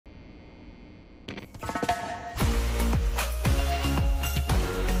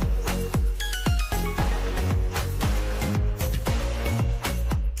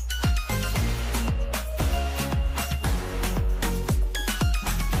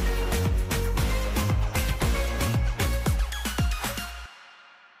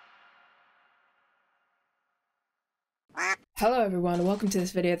Hello everyone, welcome to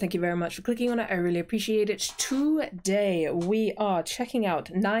this video. Thank you very much for clicking on it. I really appreciate it. Today we are checking out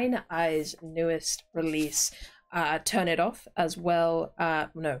NINE.i's newest release, Turn It Off, as well,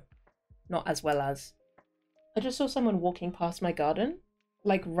 no, not as well as. I just saw someone walking past my garden,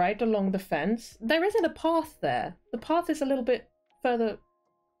 like right along the fence. There isn't a path there. The path is a little bit further.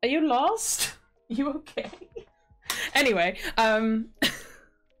 Are you lost? Are you okay? Anyway, let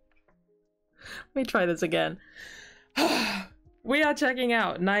me try this again. We are checking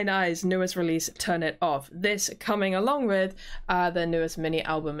out NINE.i's newest release, Turn It Off. This coming along with their newest mini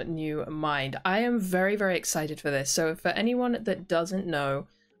album, New Mind. I am very, very excited for this. So for anyone that doesn't know,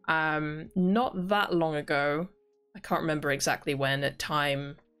 not that long ago, I can't remember exactly when,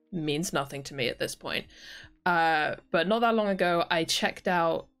 time means nothing to me at this point, but not that long ago, I checked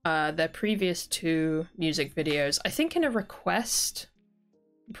out their previous two music videos, I think in a request.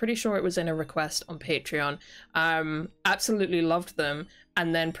 I'm pretty sure it was in a request on Patreon. Absolutely loved them,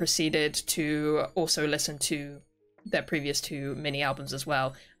 and then proceeded to also listen to their previous two mini albums as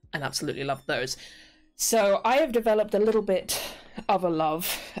well, and absolutely loved those. So I have developed a little bit of a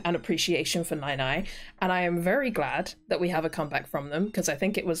love and appreciation for NINE.i, and I am very glad that we have a comeback from them, because I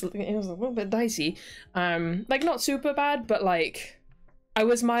think it was a little bit dicey. Like not super bad, but like I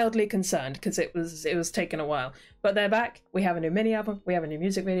was mildly concerned because it was taking a while. But they're back. We have a new mini album. We have a new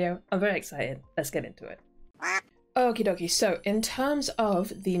music video. I'm very excited. Let's get into it. Okie dokie. So in terms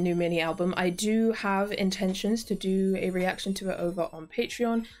of the new mini album, I do have intentions to do a reaction to it over on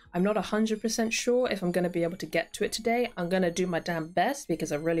Patreon. I'm not 100% sure if I'm going to be able to get to it today. I'm going to do my damn best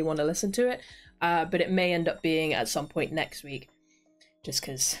because I really want to listen to it. But it may end up being at some point next week, just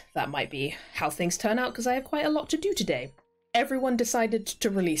because that might be how things turn out, because I have quite a lot to do today. Everyone decided to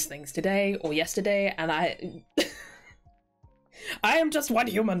release things today or yesterday, and I am just one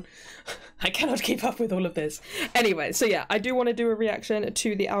human. I cannot keep up with all of this. Anyway, so yeah, I do want to do a reaction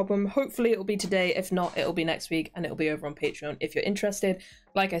to the album. Hopefully it'll be today. If not, it'll be next week, and it'll be over on Patreon if you're interested.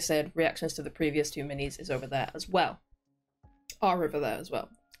 Like I said, reactions to the previous two minis is over there as well. Are over there as well.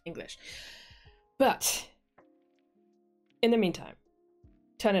 English. But in the meantime,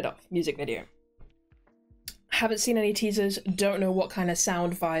 Turn It Off music video. Haven't seen any teasers, don't know what kind of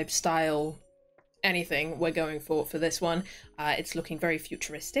sound, vibe, style, anything we're going for this one. It's looking very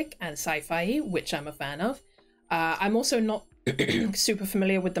futuristic and sci-fi, which I'm a fan of. I'm also not super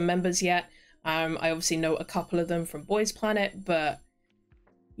familiar with the members yet. I obviously know a couple of them from Boys Planet, but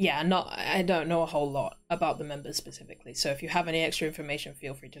yeah, I don't know a whole lot about the members specifically. So if you have any extra information,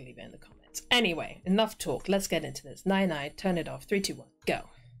 feel free to leave it in the comments. Anyway, enough talk, let's get into this. NINE.i, Turn It Off, 3, 2, 1, go.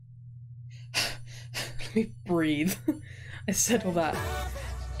 Let me breathe. I said all that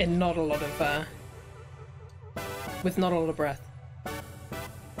in not a lot of with not a lot of breath.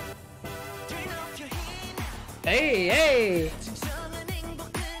 Hey, hey!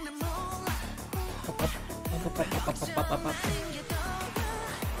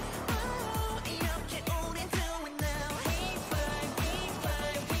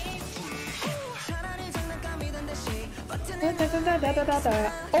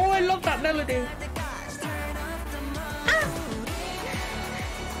 Oh, I love that melody!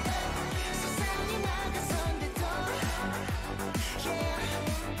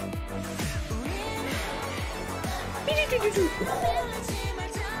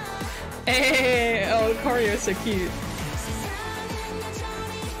 Hey, oh, the choreo is so cute.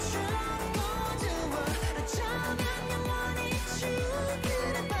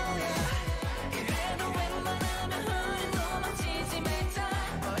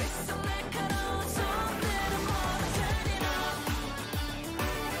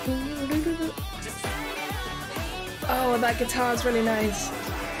 Oh, that guitar is really nice.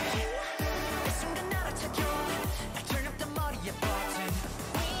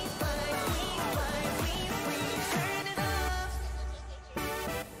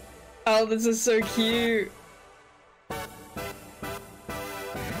 Oh, this is so cute.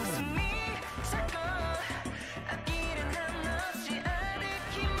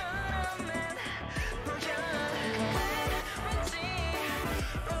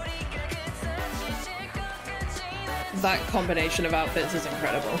 That combination of outfits is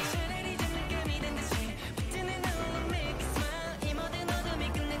incredible.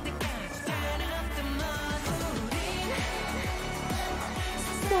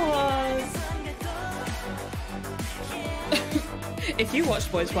 If you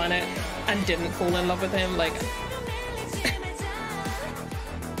watched Boys Planet and didn't fall in love with him, like,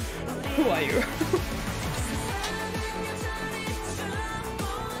 who are you?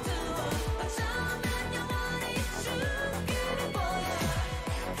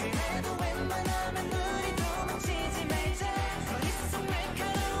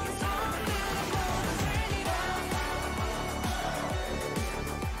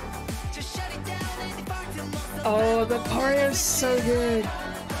 Oh, the choreo is so good.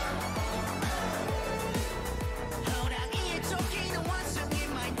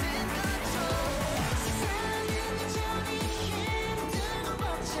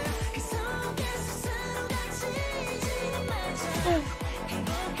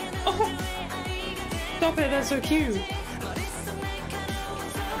 Oh. Stop it, that's so cute.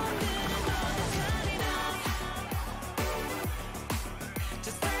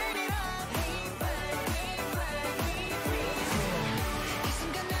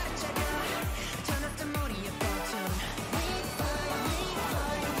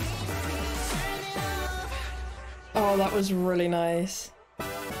 Oh, that was really nice.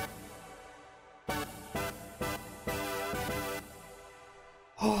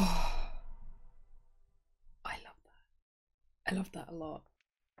 Oh, I love that. I love that a lot.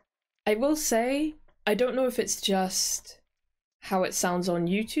 I will say, I don't know if it's just how it sounds on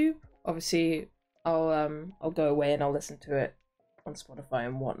YouTube. Obviously, I'll go away and I'll listen to it on Spotify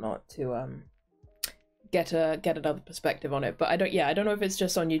and whatnot to get another perspective on it. But I don't know if it's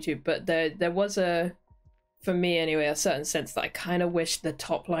just on YouTube, but there was for me anyway, a certain sense that I kind of wish the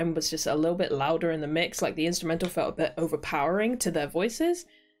top line was just a little bit louder in the mix. Like the instrumental felt a bit overpowering to their voices.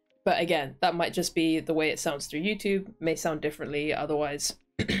 But again, that might just be the way it sounds through YouTube. May sound differently otherwise.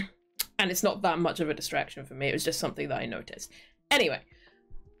 And it's not that much of a distraction for me. It was just something that I noticed. Anyway,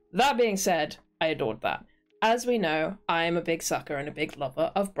 that being said, I adored that. As we know, I am a big sucker and a big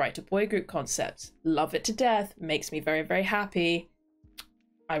lover of brighter boy group concepts. Love it to death. Makes me very, very happy.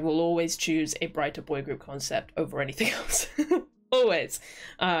 I will always choose a brighter boy group concept over anything else. Always.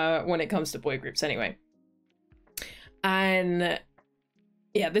 When it comes to boy groups anyway. And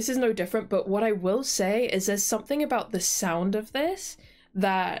yeah, this is no different, but what I will say is there's something about the sound of this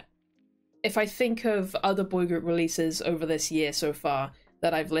that if I think of other boy group releases over this year so far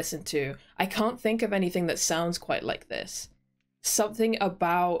that I've listened to, I can't think of anything that sounds quite like this. Something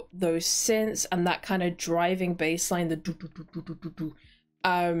about those synths and that kind of driving bass line, the do do do do do do do,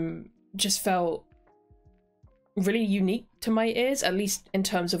 just felt really unique to my ears, at least in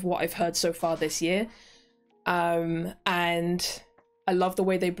terms of what I've heard so far this year. And I love the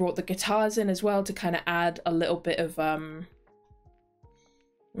way they brought the guitars in as well to kind of add a little bit of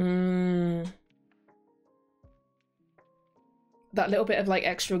that little bit of like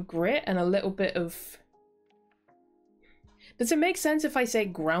extra grit and a little bit of, does it make sense if I say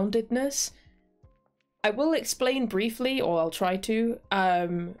groundedness? I will explain briefly, or I'll try to.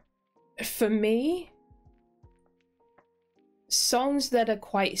 For me, songs that are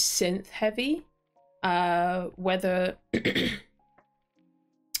quite synth heavy, whether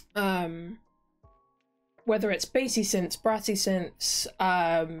whether it's bassy synths, brassy synths,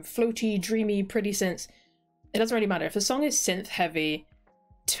 floaty, dreamy, pretty synths, it doesn't really matter. If a song is synth heavy,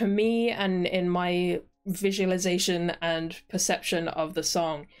 to me and in my visualization and perception of the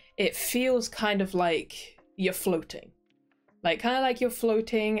song, it feels kind of like you're floating. Like kind of like you're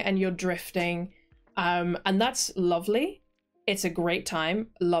floating and you're drifting. And that's lovely. It's a great time.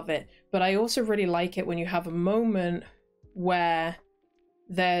 Love it. But I also really like it when you have a moment where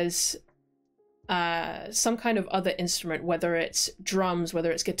there's some kind of other instrument, whether it's drums,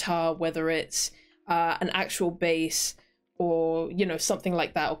 whether it's guitar, whether it's an actual bass, or, you know, something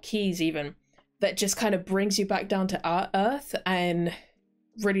like that, or keys even, that just kind of brings you back down to earth and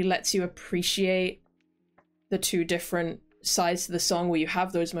really lets you appreciate the two different sides to the song, where you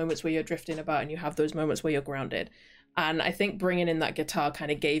have those moments where you're drifting about and you have those moments where you're grounded. And I think bringing in that guitar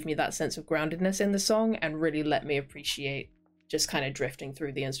kind of gave me that sense of groundedness in the song and really let me appreciate just kind of drifting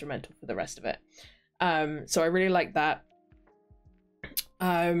through the instrumental for the rest of it. So I really like that.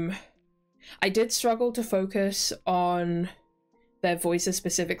 I did struggle to focus on their voices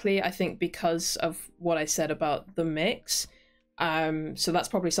specifically, I think because of what I said about the mix. So that's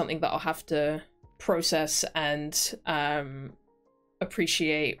probably something that I'll have to process and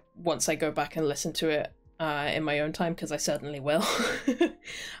appreciate once I go back and listen to it in my own time, because I certainly will.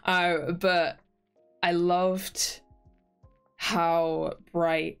 But I loved how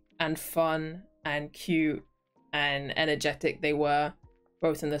bright and fun and cute and energetic they were,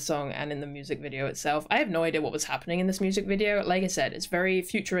 both in the song and in the music video itself. I have no idea what was happening in this music video. Like I said, it's very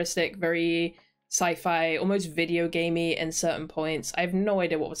futuristic, very sci-fi, almost video gamey in certain points. I have no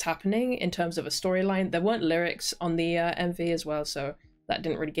idea what was happening in terms of a storyline. There weren't lyrics on the MV as well, so that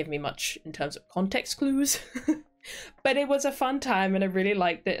didn't really give me much in terms of context clues. But it was a fun time and I really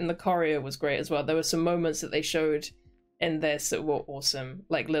liked it, and the choreo was great as well. There were some moments that they showed in this that were awesome,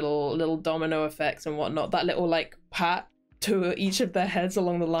 like little domino effects and whatnot. That little like pat to each of their heads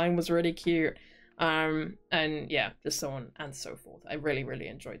along the line was really cute. And yeah, just so on and so forth. I really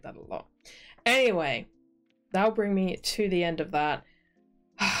enjoyed that a lot. Anyway, that'll bring me to the end of that.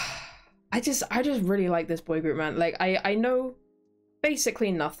 I just really like this boy group, man. Like, I know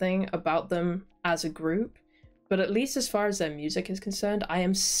basically nothing about them as a group, but at least as far as their music is concerned, I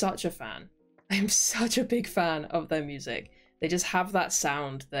am such a fan. I am such a big fan of their music. They just have that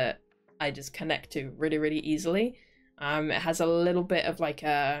sound that I just connect to really, really easily. It has a little bit of like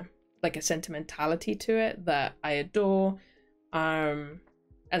a sentimentality to it that I adore. And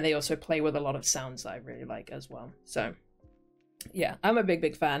they also play with a lot of sounds that I really like as well. So yeah, I'm a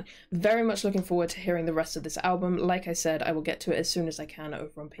big fan. Very much looking forward to hearing the rest of this album. Like I said, I will get to it as soon as I can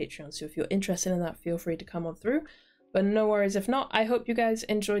over on Patreon, so if you're interested in that, feel free to come on through. But no worries if not. I hope you guys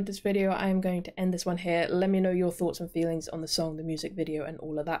enjoyed this video. I am going to end this one here. Let me know your thoughts and feelings on the song, the music video, and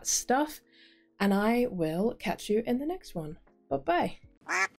all of that stuff. And I will catch you in the next one. Bye-bye.